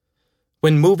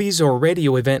When movies or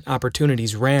radio event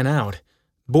opportunities ran out,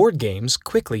 board games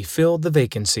quickly filled the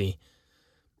vacancy.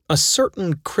 A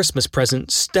certain Christmas present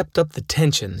stepped up the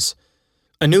tensions.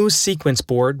 A new sequence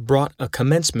board brought a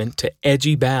commencement to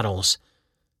edgy battles.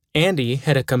 Andy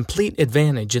had a complete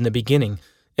advantage in the beginning,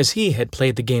 as he had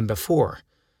played the game before.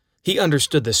 He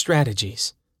understood the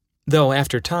strategies, though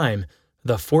after time,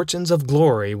 the fortunes of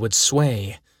glory would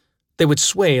sway. They would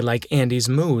sway like Andy's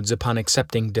moods upon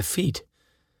accepting defeat.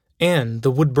 And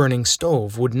the wood-burning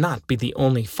stove would not be the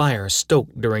only fire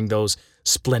stoked during those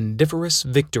splendiferous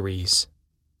victories.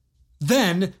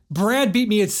 Then, Brad beat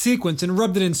me at sequence and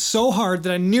rubbed it in so hard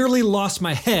that I nearly lost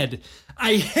my head.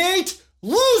 I hate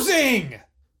losing!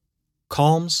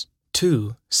 Calms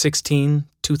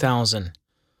 2/16/2000.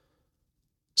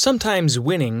 Sometimes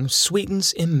winning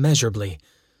sweetens immeasurably.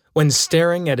 When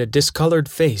staring at a discolored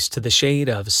face to the shade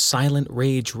of silent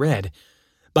rage red,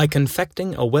 by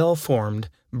confecting a well-formed,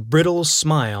 brittle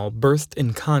smile birthed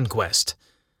in Conquest.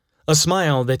 A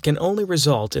smile that can only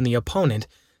result in the opponent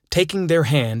taking their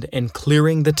hand and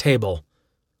clearing the table.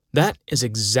 That is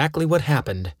exactly what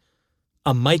happened.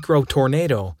 A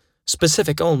micro-tornado,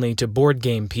 specific only to board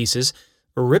game pieces,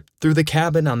 ripped through the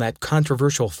cabin on that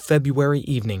controversial February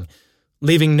evening,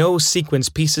 leaving no sequence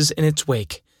pieces in its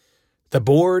wake. The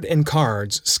board and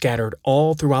cards scattered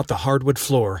all throughout the hardwood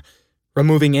floor,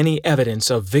 removing any evidence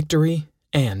of victory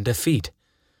and defeat.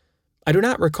 I do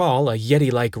not recall a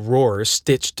Yeti-like roar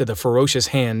stitched to the ferocious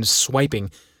hand swiping,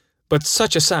 but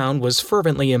such a sound was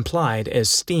fervently implied as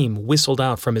steam whistled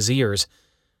out from his ears.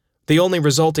 The only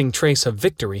resulting trace of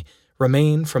victory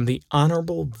remained from the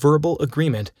honorable verbal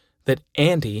agreement that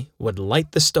Andy would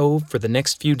light the stove for the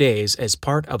next few days as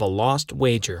part of a lost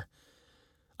wager.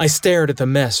 I stared at the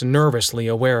mess, nervously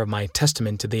aware of my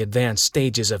testament to the advanced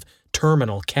stages of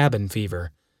terminal cabin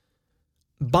fever.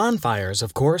 Bonfires,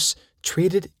 of course,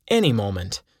 treated any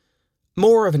moment.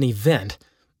 More of an event,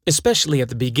 especially at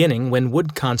the beginning when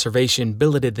wood conservation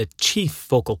billeted the chief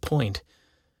focal point.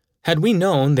 Had we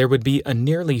known there would be a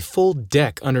nearly full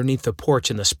deck underneath the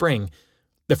porch in the spring,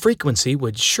 the frequency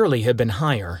would surely have been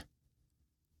higher.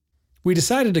 We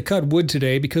decided to cut wood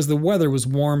today because the weather was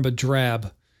warm but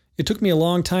drab. It took me a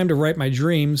long time to write my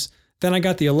dreams. Then I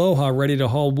got the Aloha ready to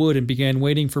haul wood and began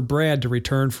waiting for Brad to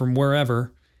return from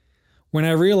wherever. When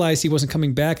I realized he wasn't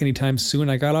coming back anytime soon,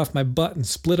 I got off my butt and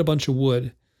split a bunch of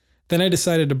wood. Then I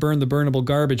decided to burn the burnable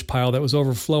garbage pile that was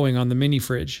overflowing on the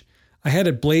mini-fridge. I had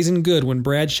it blazing good when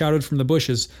Brad shouted from the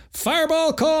bushes,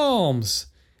 "Fireball Calms!"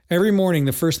 Every morning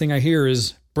the first thing I hear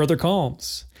is, "Brother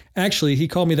Calms." Actually, he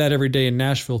called me that every day in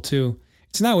Nashville too.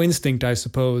 It's now instinct, I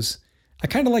suppose. I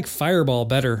kind of like Fireball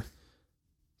better.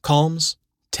 Calms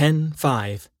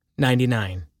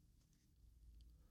 10/5/99.